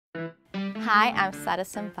Hi, I'm Sara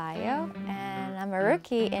Sampaio, and I'm a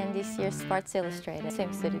rookie in this year's Sports Illustrated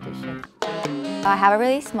swimsuit edition. I have a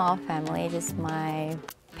really small family, just my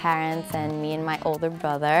parents and me and my older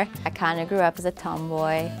brother. I kind of grew up as a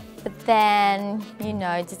tomboy, but then, you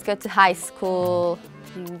know, just go to high school,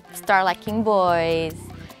 you start liking boys,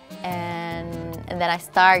 and then I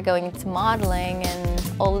start going into modeling,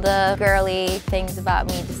 and all the girly things about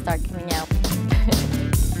me just start coming out.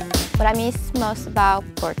 What I miss most about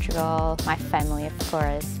Portugal, my family of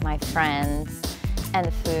course, my friends, and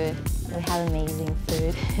the food. We have amazing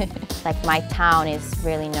food. Like my town is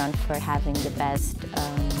really known for having the best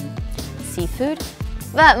seafood.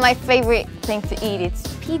 But my favorite thing to eat is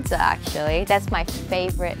pizza actually. That's my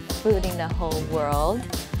favorite food in the whole world.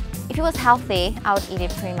 If it was healthy, I would eat it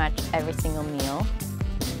pretty much every single meal.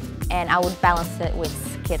 And I would balance it with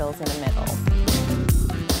Skittles in the middle.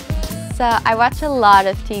 So I watch a lot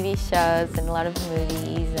of TV shows and a lot of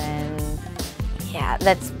movies, and yeah,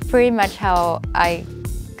 that's pretty much how I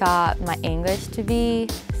got my English to be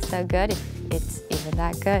so good, if it's even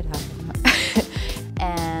that good, I don't know.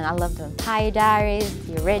 And I love the Vampire Diaries,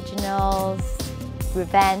 the originals,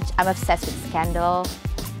 Revenge. I'm obsessed with Scandal,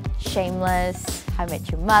 Shameless, How I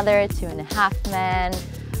Met Your Mother, 2.5 Men,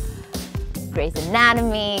 Grey's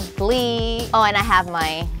Anatomy, Glee. Oh, and I have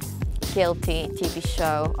my guilty TV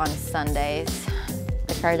show on Sundays,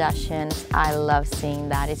 The Kardashians. I love seeing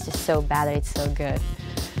that. It's just so bad that it's so good.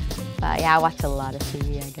 But yeah, I watch a lot of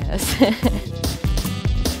TV, I guess.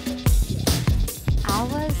 I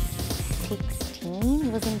was 16,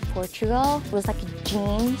 it was in Portugal. It was like a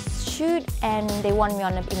jeans shoot and they wanted me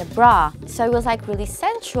in a bra. So it was like really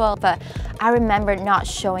sensual, but I remember not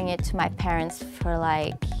showing it to my parents for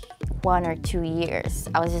like 1 or 2 years.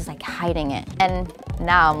 I was just like hiding it. And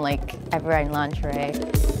now I'm like everywhere in lingerie.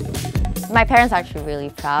 My parents are actually really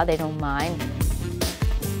proud, they don't mind.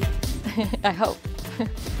 I hope.